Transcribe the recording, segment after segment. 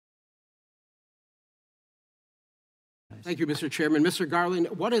Thank you, Mr. Chairman. Mr. Garland,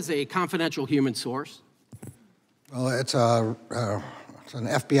 what is a confidential human source? Well, it's an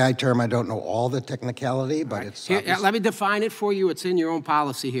FBI term. I don't know all the technicality, but it's... Here, let me define it for you. It's in your own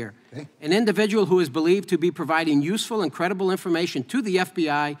policy here. Okay. An individual who is believed to be providing useful and credible information to the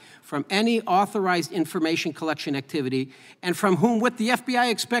FBI from any authorized information collection activity and from whom with the FBI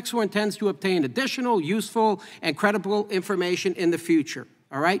expects or intends to obtain additional, useful, and credible information in the future,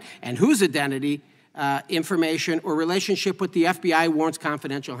 all right? And whose identity, information, or relationship with the FBI warrants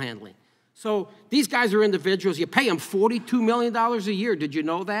confidential handling. So these guys are individuals. You pay them $42 million a year. Did you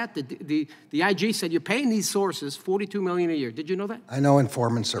know that? The IG said you're paying these sources $42 million a year. Did you know that? I know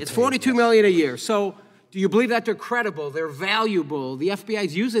informants are paid. It's $42 million a year. So do you believe that they're credible, they're valuable? The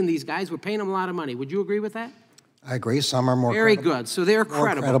FBI's using these guys. We're paying them a lot of money. Would you agree with that? I agree. Some are more Very good. So they're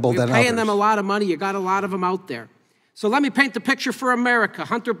credible. You're than paying others. them a lot of money. You got a lot of them out there. So let me paint the picture for America.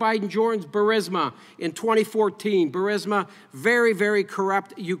 Hunter Biden joins Burisma in 2014. Burisma, very, very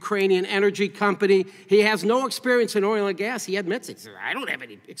corrupt Ukrainian energy company. He has no experience in oil and gas. He admits it. He says, I don't have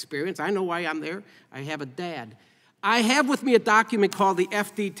any experience. I know why I'm there. I have a dad. I have with me a document called the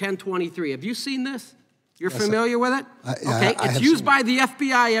FD 1023. Have you seen this? You're familiar with it? Yeah, okay, it's used by the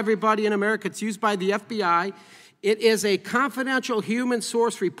FBI, everybody in America. It's used by the FBI. It is a confidential human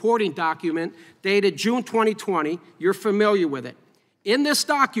source reporting document dated June 2020. You're familiar with it. In this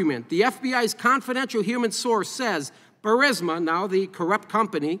document, the FBI's confidential human source says Burisma, now the corrupt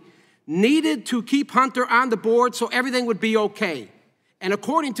company, needed to keep Hunter on the board so everything would be okay. And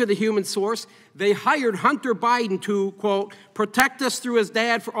according to the human source, they hired Hunter Biden to, quote, protect us through his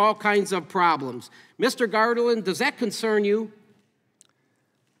dad for all kinds of problems. Mr. Garland, does that concern you?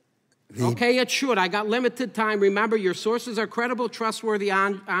 Okay, it should. I got limited time. Remember, your sources are credible, trustworthy,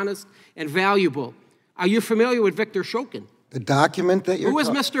 honest, and valuable. Are you familiar with Victor Shokin? The document that you're... Who is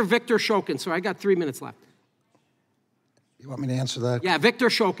Mr. Victor Shokin? So I got 3 minutes left. You want me to answer that? Yeah, Victor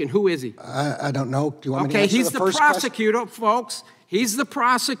Shokin. Who is he? I don't know. Do you want me to answer he's the the first prosecutor, folks. He's the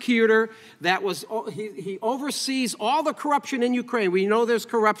prosecutor that was... He oversees all the corruption in Ukraine. We know there's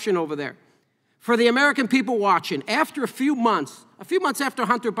corruption over there. For the American people watching, after a few months after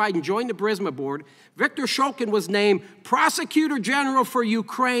Hunter Biden joined the Burisma board, Victor Shokin was named Prosecutor General for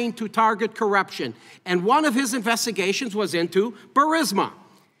Ukraine to target corruption. And one of his investigations was into Burisma.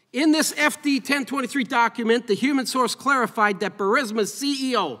 In this FD 1023 document, the human source clarified that Burisma's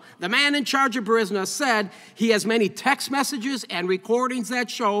CEO, the man in charge of Burisma, said he has many text messages and recordings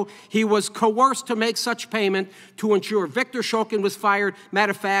that show he was coerced to make such payment to ensure Victor Shokin was fired.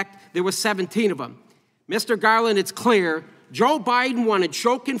 Matter of fact, there were 17 of them. Mr. Garland, it's clear Joe Biden wanted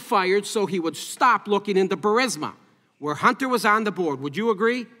Shokin fired so he would stop looking into Burisma, where Hunter was on the board. Would you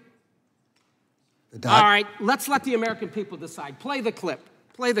agree? All right, let's let the American people decide. Play the clip.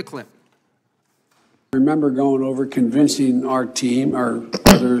 Play the clip. I remember going over convincing our team, or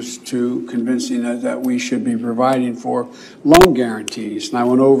others, to convincing us that we should be providing for loan guarantees. And I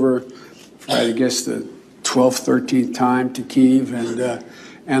went over, for, I guess, the 12th, 13th time to Kyiv,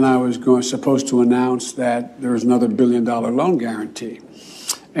 and I was supposed to announce that there was another $1 billion loan guarantee.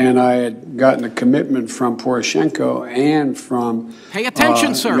 And I had gotten a commitment from Poroshenko and from Pay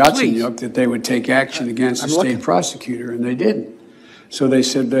attention, sir, Yatsenyuk that they would take action against the state prosecutor, and they didn't. So they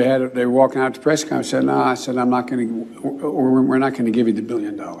said they were walking out to press conference. I said, no, I said, I'm not going to, or we're not going to give you the $1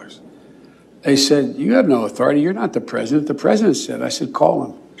 billion. They said, you have no authority. You're not the president. The president said. I said, call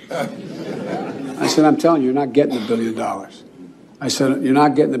him. I said, I'm telling you, you're not getting the $1 billion. I said, you're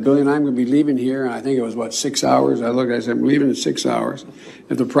not getting the $1 billion. I'm going to be leaving here. And I think it was, what, 6 hours? I said, I'm leaving in 6 hours.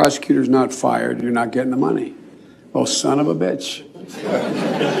 If the prosecutor's not fired, you're not getting the money. Well, son of a bitch.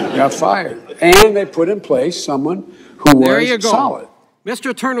 Got fired. And they put in place someone who was solid.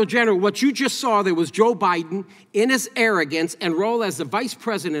 Mr. Attorney General, what you just saw there was Joe Biden in his arrogance and role as the vice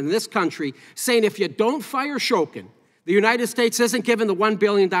president in this country saying if you don't fire Shokin, the United States isn't given the $1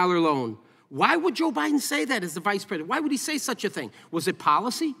 billion loan. Why would Joe Biden say that as the vice president? Why would he say such a thing? Was it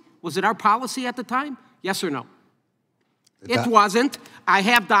policy? Was it our policy at the time? Yes or no? It wasn't. I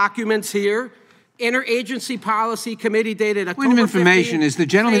have documents here. Interagency Policy Committee dated October 15th. Point of information, is the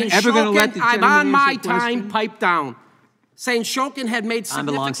gentleman ever going to let the gentleman I'm on my answer time, pipe down. Saying Shokin had made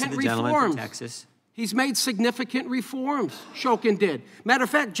significant reforms. Texas. He's made significant reforms, Shokin did. Matter of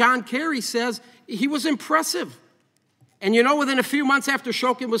fact, John Kerry says he was impressive. And you know, within a few months after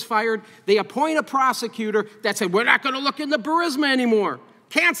Shokin was fired, they appoint a prosecutor that said, we're not going to look into Burisma anymore.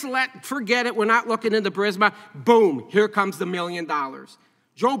 Cancel that, forget it, we're not looking into Burisma. Boom, here comes the $1 million.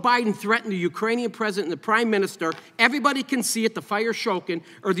 Joe Biden threatened the Ukrainian president and the prime minister, everybody can see it, to fire Shokin,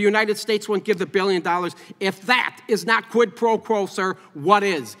 or the United States won't give the $1 billion. If that is not quid pro quo, sir, what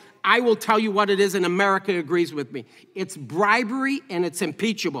is? I will tell you what it is, and America agrees with me. It's bribery, and it's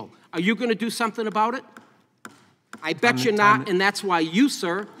impeachable. Are you going to do something about it? I bet you're not, and that's why you,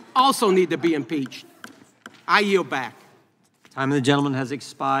 sir, also need to be impeached. I yield back. Time of the gentleman has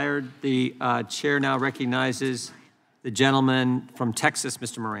expired. The chair now recognizes the gentleman from Texas,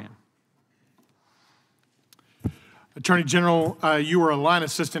 Mr. Moran. Attorney General, you were a line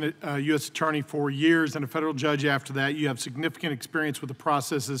assistant U.S. attorney for years and a federal judge after that. You have significant experience with the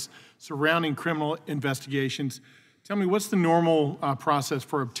processes surrounding criminal investigations. Tell me, what's the normal process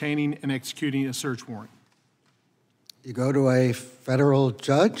for obtaining and executing a search warrant? You go to a federal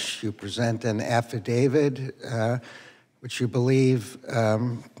judge, you present an affidavit which you believe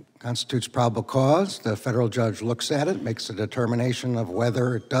constitutes probable cause. The federal judge looks at it, makes a determination of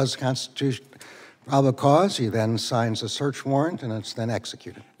whether it does constitute probable cause. He then signs a search warrant, and it's then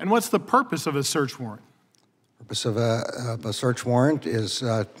executed. And what's the purpose of a search warrant? The purpose of a search warrant is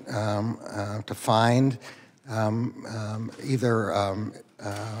to find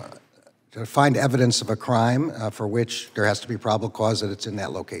to find evidence of a crime for which there has to be probable cause that it's in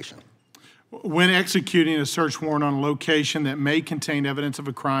that location. When executing a search warrant on a location that may contain evidence of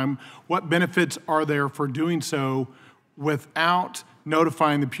a crime, what benefits are there for doing so without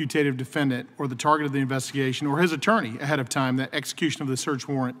notifying the putative defendant or the target of the investigation or his attorney ahead of time that execution of the search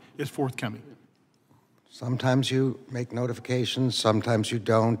warrant is forthcoming? Sometimes you make notifications, sometimes you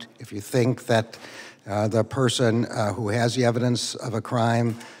don't. If you think that the person who has the evidence of a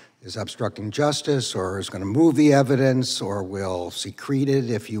crime is obstructing justice or is going to move the evidence or will secrete it,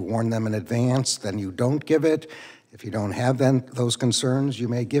 if you warn them in advance, then you don't give it. If you don't have those concerns, you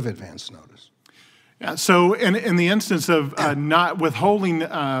may give advance notice. Yeah, so in the instance of not withholding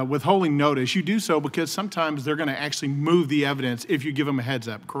notice, you do so because sometimes they're going to actually move the evidence if you give them a heads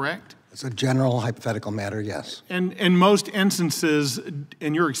up, correct? It's a general hypothetical matter, yes. And in most instances,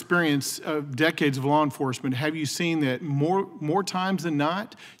 in your experience of decades of law enforcement, have you seen that more times than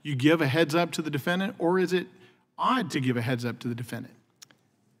not, you give a heads up to the defendant, or is it odd to give a heads up to the defendant?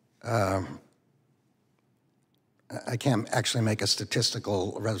 I can't actually make a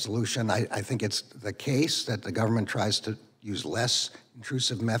statistical resolution. I think it's the case that the government tries to use less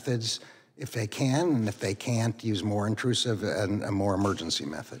intrusive methods if they can, and if they can't, use more intrusive and more emergency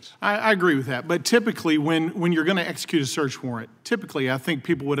methods. I agree with that. But typically, when you're going to execute a search warrant, typically, I think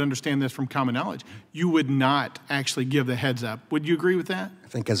people would understand this from common knowledge, you would not actually give the heads up. Would you agree with that? I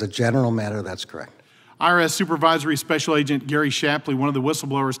think as a general matter, that's correct. IRS Supervisory Special Agent Gary Shapley, one of the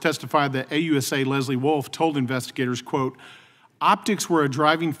whistleblowers, testified that AUSA Leslie Wolf told investigators, quote, optics were a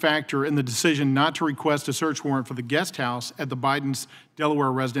driving factor in the decision not to request a search warrant for the guest house at the Biden's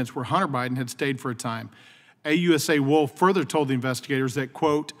Delaware residence where Hunter Biden had stayed for a time. AUSA Wolf further told the investigators that,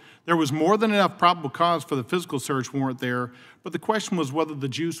 quote, there was more than enough probable cause for the physical search warrant there, but the question was whether the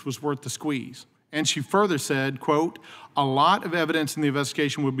juice was worth the squeeze. And she further said, quote, a lot of evidence in the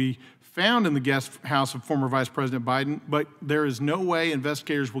investigation would be found in the guest house of former Vice President Biden, but there is no way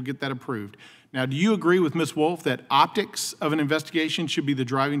investigators will get that approved. Now, do you agree with Ms. Wolf that optics of an investigation should be the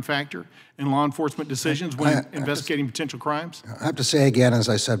driving factor in law enforcement decisions when investigating potential crimes? I have to say again, as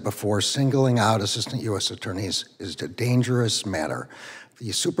I said before, singling out assistant U.S. attorneys is a dangerous matter.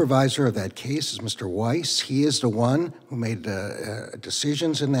 The supervisor of that case is Mr. Weiss. He is the one who made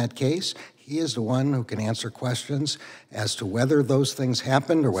decisions in that case. He is the one who can answer questions as to whether those things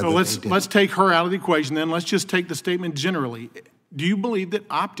happened or whether they didn't. So let's take her out of the equation then. Let's just take the statement generally. Do you believe that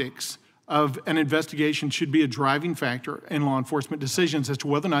optics of an investigation should be a driving factor in law enforcement decisions as to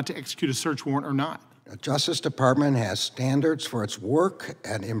whether or not to execute a search warrant or not? The Justice Department has standards for its work,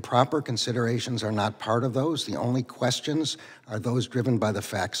 and improper considerations are not part of those. The only questions are those driven by the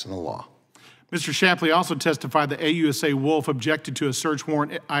facts and the law. Mr. Shapley also testified that AUSA Wolf objected to a search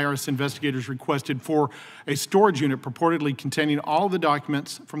warrant IRS investigators requested for a storage unit purportedly containing all of the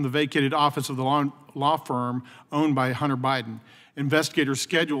documents from the vacated office of the law firm owned by Hunter Biden. Investigators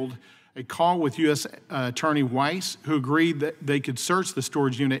scheduled a call with U.S. Attorney Weiss, who agreed that they could search the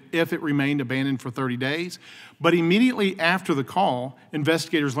storage unit if it remained abandoned for 30 days. But immediately after the call,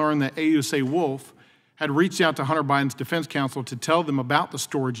 investigators learned that AUSA Wolf had reached out to Hunter Biden's defense counsel to tell them about the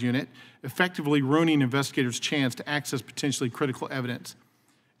storage unit, effectively ruining investigators' chance to access potentially critical evidence.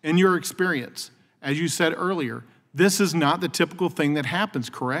 In your experience, as you said earlier, this is not the typical thing that happens,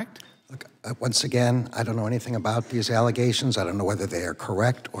 correct? Look, once again, I don't know anything about these allegations. I don't know whether they are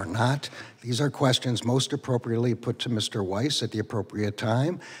correct or not. These are questions most appropriately put to Mr. Weiss at the appropriate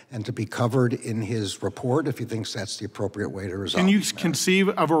time and to be covered in his report if he thinks that's the appropriate way to resolve. Can you conceive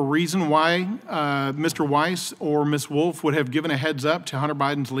of a reason why Mr. Weiss or Ms. Wolf would have given a heads up to Hunter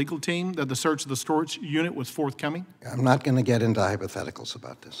Biden's legal team that the search of the storage unit was forthcoming? I'm not going to get into hypotheticals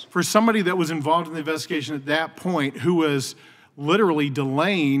about this. For somebody that was involved in the investigation at that point, who was literally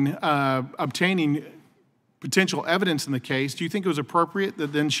delaying obtaining potential evidence in the case, do you think it was appropriate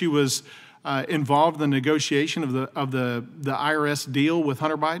that then she was involved in the negotiation of the IRS deal with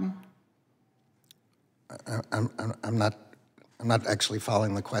Hunter Biden? I'm not actually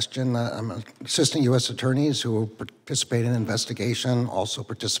following the question. I'm assistant U.S. attorneys who participate in investigation also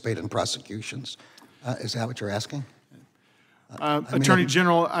participate in prosecutions. Is that what you're asking? Attorney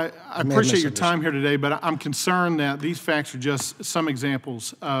General, I appreciate your time here today, but I'm concerned that these facts are just some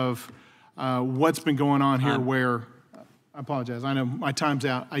examples of what's been going on here where, I apologize, I know my time's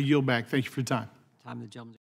out. I yield back. Thank you for your time. Time the gentleman.